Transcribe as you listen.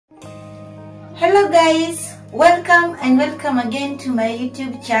Hello guys, welcome again to my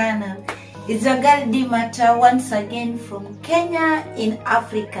YouTube channel. It's your girl Dimata once again from Kenya in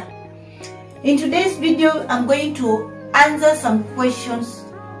Africa. In today's video, I'm going to answer some questions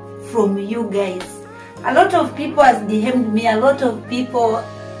from you guys. A lot of people has DM'd me, a lot of people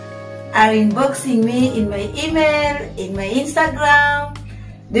are inboxing me in my email, in my Instagram.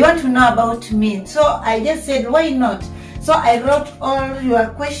 They want to know about me. So I just said, why not? So I wrote all your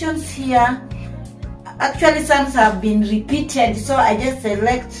questions here. Actually, some have been repeated, so I just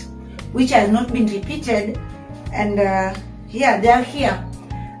select which has not been repeated, and yeah, they are here.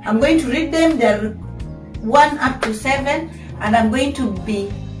 I'm going to read them. They're 1 up to 7, and I'm going to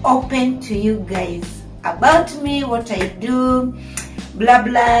be open to you guys about me, what I do, blah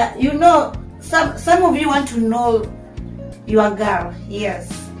blah. You know, some of you want to know your girl, yes,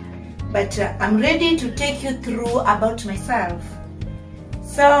 but I'm ready to take you through about myself.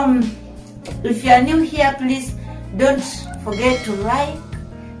 So if you are new here, please don't forget to like,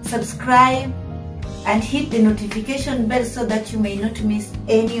 subscribe, and hit the notification bell so that you may not miss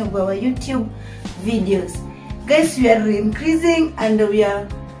any of our YouTube videos. Guys, we are increasing and we are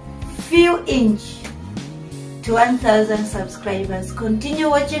few inch to 1,000 subscribers. Continue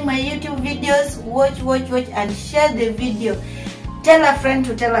watching my YouTube videos. Watch and share the video. Tell a friend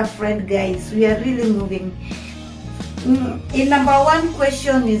to tell a friend, guys. We are really moving. In number 1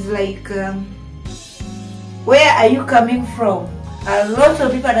 question is like, where are you coming from? A lot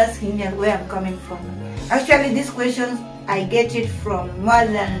of people are asking me where I'm coming from. Actually, this question I get it from more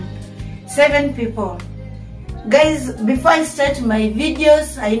than 7 people. Guys, before I start my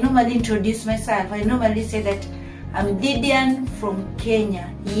videos, I normally introduce myself. I normally say that I'm Didian from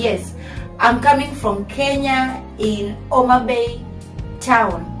Kenya. Yes, I'm coming from Kenya in Homa Bay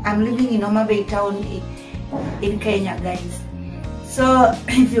town. I'm living in Homa Bay town in Kenya, guys. So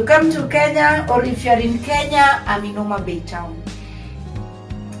if you come to Kenya, or if you're in Kenya, I'm in Homa Bay town.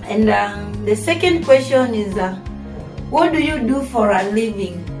 And the second question is, what do you do for a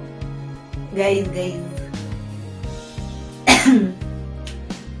living? Guys,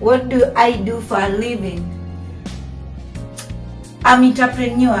 what do I do for a living? I'm an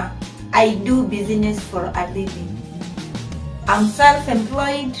entrepreneur. I do business for a living. I'm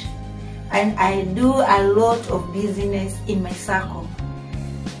self-employed, and I do a lot of business in my circle.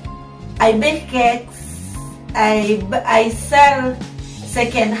 I bake cakes, I sell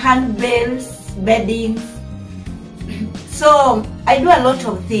second-hand belts, beddings. So I do a lot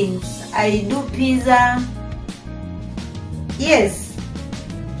of things. I do pizza. Yes,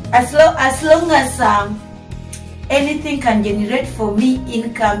 as long as anything can generate for me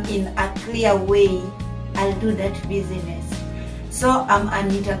income in a clear way, I'll do that business. So I'm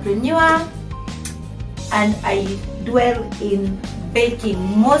an entrepreneur, and I dwell in baking,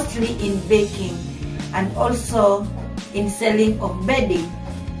 mostly in baking, and also in selling of bedding.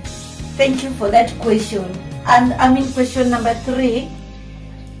 Thank you for that question. And I'm in question number 3.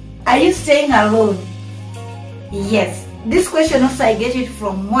 Are you staying alone? Yes. This question also I get it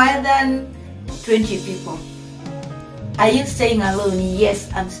from more than 20 people. Are you staying alone? Yes,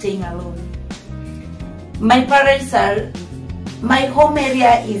 I'm staying alone. My home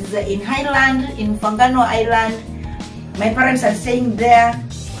area is in Highland, in Fangano Island. My parents are staying there,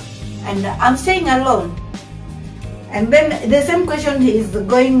 and I'm staying alone. And then the same question is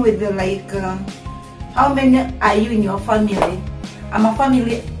going with the, like, how many are you in your family? I'm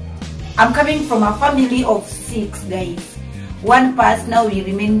coming from a family of 6 guys. 1 passed, now we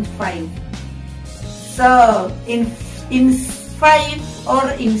remain 5. So in 5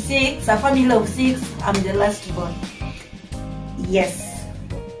 or in 6, a family of 6, I'm the last born. Yes.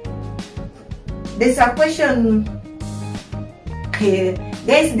 There's a question.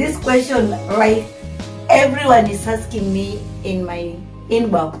 Guys, this question, like, everyone is asking me in my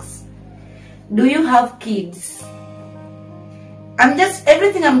inbox. Do you have kids?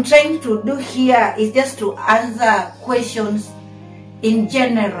 Everything I'm trying to do here is just to answer questions in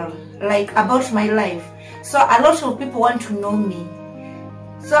general, like about my life. So a lot of people want to know me.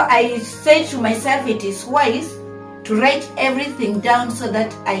 So I say to myself, it is wise to write everything down so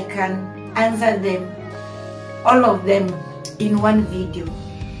that I can answer them, all of them, in one video.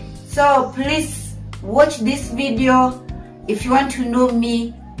 So please watch this video. If you want to know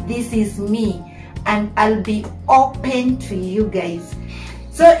me, this is me, and I'll be open to you guys.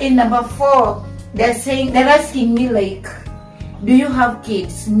 So in number 4, they're asking me, like, do you have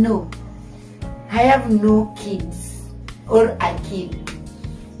kids? No, I have no kids or a kid.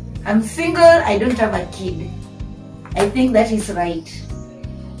 I'm single, I don't have a kid. I think that is right.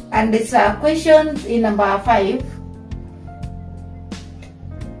 And it's a question in number 5.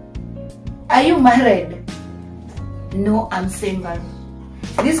 Are you married? No, I'm single.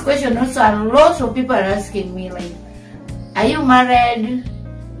 This question also a lot of people are asking me, like, are you married?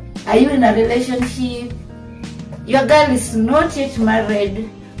 Are you in a relationship? Your girl is not yet married.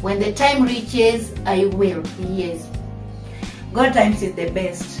 When the time reaches, I will. Yes. God times is the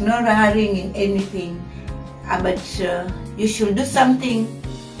best. No hurrying in anything. But you should do something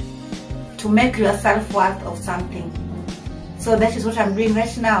to make yourself worth of something. So that is what I'm doing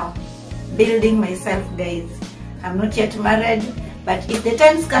right now. Building myself, guys. I'm not yet married. But if the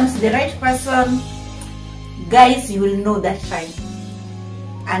time comes, the right person, guys, you will know that time.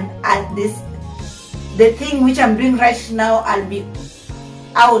 And at this, the thing which I'm doing right now, I'll be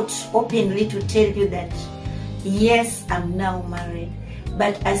out openly to tell you that yes, I'm now married.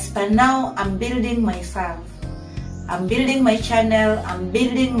 But as per now, I'm building myself. I'm building my channel. I'm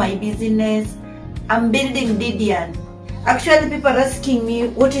building my business. I'm building Didian. Actually, people are asking me,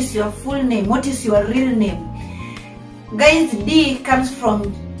 what is your full name? What is your real name? Guys, D comes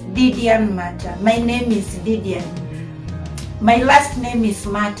from Didian Mata. My name is Didian. My last name is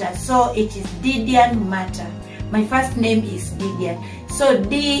Mata, so it is Didian Mata. My first name is Didian. So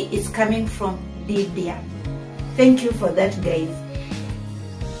D is coming from Didian. Thank you for that, guys.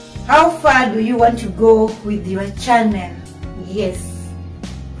 How far do you want to go with your channel? Yes.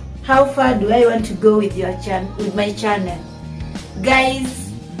 How far do I want to go with your channel, with my channel?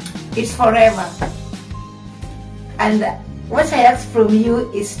 Guys, it's forever. And what I ask from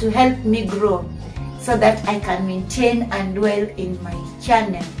you is to help me grow so that I can maintain and dwell in my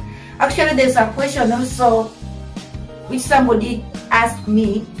channel. Actually, there's a question also which somebody asked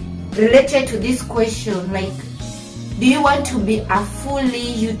me related to this question, like, do you want to be a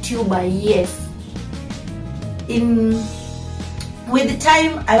fully YouTuber? Yes. With the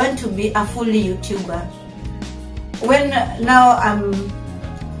time, I want to be a fully YouTuber. When now I'm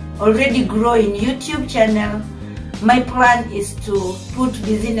already growing YouTube channel, my plan is to put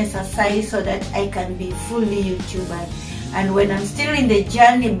business aside so that I can be fully YouTuber. And when I'm still in the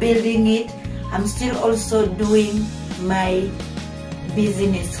journey building it, I'm still also doing my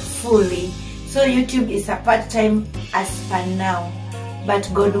business fully. So YouTube is a part-time as per now. But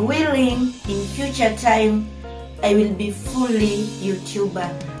God willing, in future time, I will be fully YouTuber.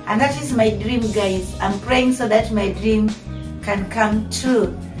 And that is my dream, guys. I'm praying so that my dream can come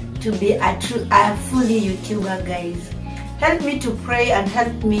true, to be a fully YouTuber, guys. Help me to pray and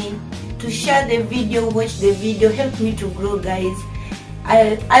help me to share the video, watch the video, help me to grow, guys.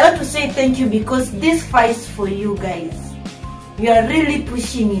 I want to say thank you because this fights for you, guys. You are really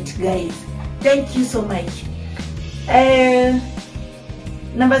pushing it, guys. Thank you so much.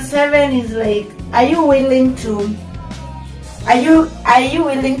 Number 7 is like, are you willing to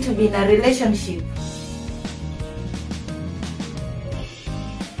be in a relationship?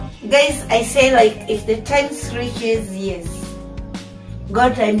 Guys, I say, like, if the time reaches, yes.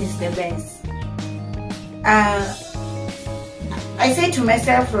 God time is the best. I say to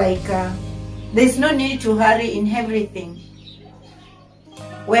myself, like, there's no need to hurry in everything.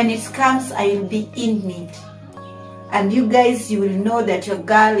 When it comes, I will be in it. And you guys, you will know that your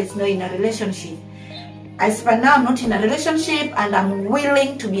girl is not in a relationship. As for now, I'm not in a relationship and I'm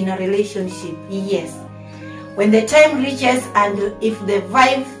willing to be in a relationship. Yes. When the time reaches and if we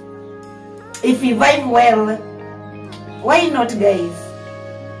vibe well, why not, guys?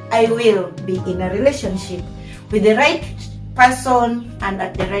 I will be in a relationship with the right person and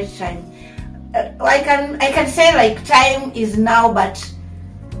at the right time. I can say, like, time is now,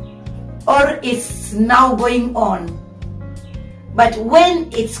 or it's now going on. But when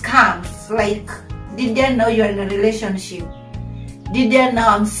it comes, like, did I know you're in a relationship? Did I know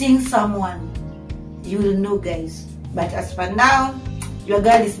I'm seeing someone? You will know, guys. But as for now, your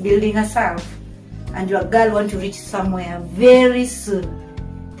girl is building herself. And your girl wants to reach somewhere very soon.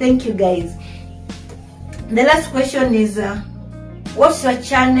 Thank you, guys. The last question is, what's your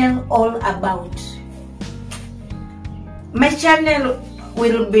channel all about? My channel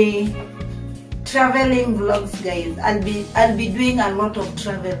will be traveling vlogs, guys. I'll be doing a lot of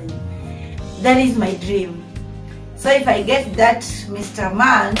traveling. That is my dream. So if I get that, Mr.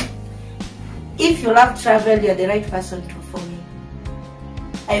 Man, if you love travel, you're the right person for me.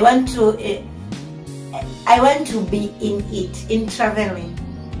 I want to be in it, in traveling.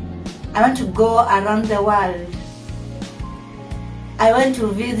 I want to go around the world. I want to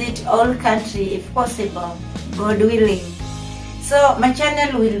visit all countries if possible, God willing. So my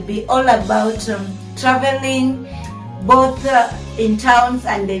channel will be all about traveling, both in towns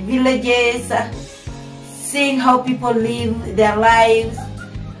and the villages, seeing how people live their lives.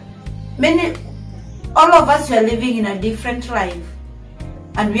 All of us are living in a different life.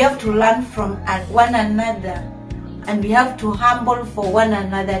 and we have to learn from one another, and we have to humble for one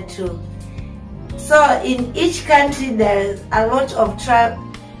another too. So in each country there's a lot of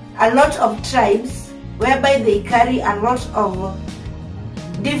tribes whereby they carry a lot of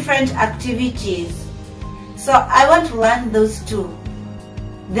different activities. So I want to learn those too,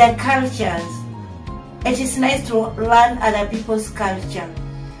 their cultures. It is nice to learn other people's culture,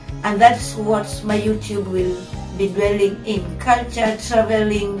 and that's what my YouTube will be dwelling in: culture,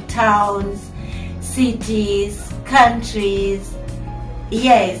 traveling, towns, cities, countries,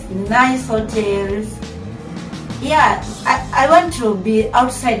 yes, nice hotels. Yeah, I want to be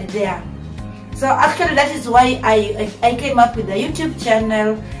outside there. So actually that is why I came up with the YouTube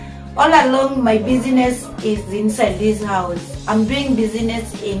channel. All along my business is inside this house. I'm doing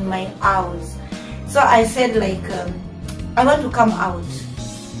business in my house. So I said like, I want to come out.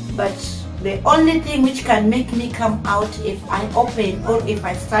 But the only thing which can make me come out if I open or if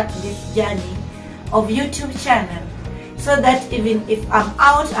I start this journey of YouTube channel. So that even if I'm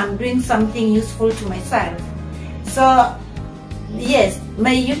out, I'm doing something useful to myself. So yes,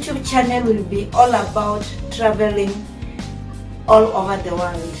 my YouTube channel will be all about traveling all over the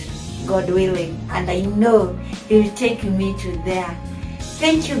world, God willing, and I know He will take me to there.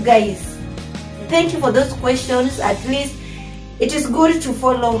 Thank you guys. Thank you for those questions. At least it is good to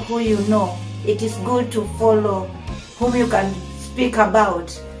follow who you know. It is good to follow whom you can speak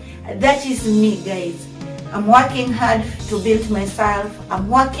about. That is me, guys. I'm working hard to build myself. I'm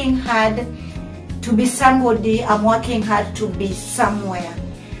working hard to be somebody. I'm working hard to be somewhere.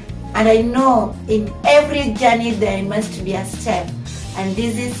 And I know in every journey there must be a step. And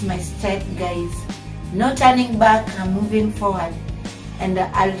this is my step, guys. No turning back, I'm moving forward. And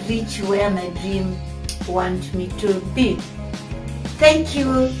I'll reach where my dream wants me to be. Thank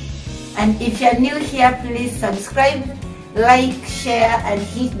you. And if you're new here, please subscribe, like, share, and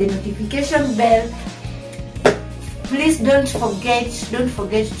hit the notification bell. Please don't forget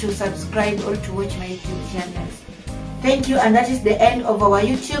to subscribe or to watch my YouTube channels. Thank you, and that is the end of our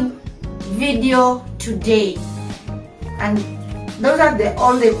YouTube video today. And those are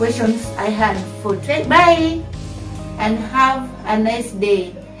all the questions I had for today. Bye, and have a nice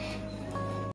day.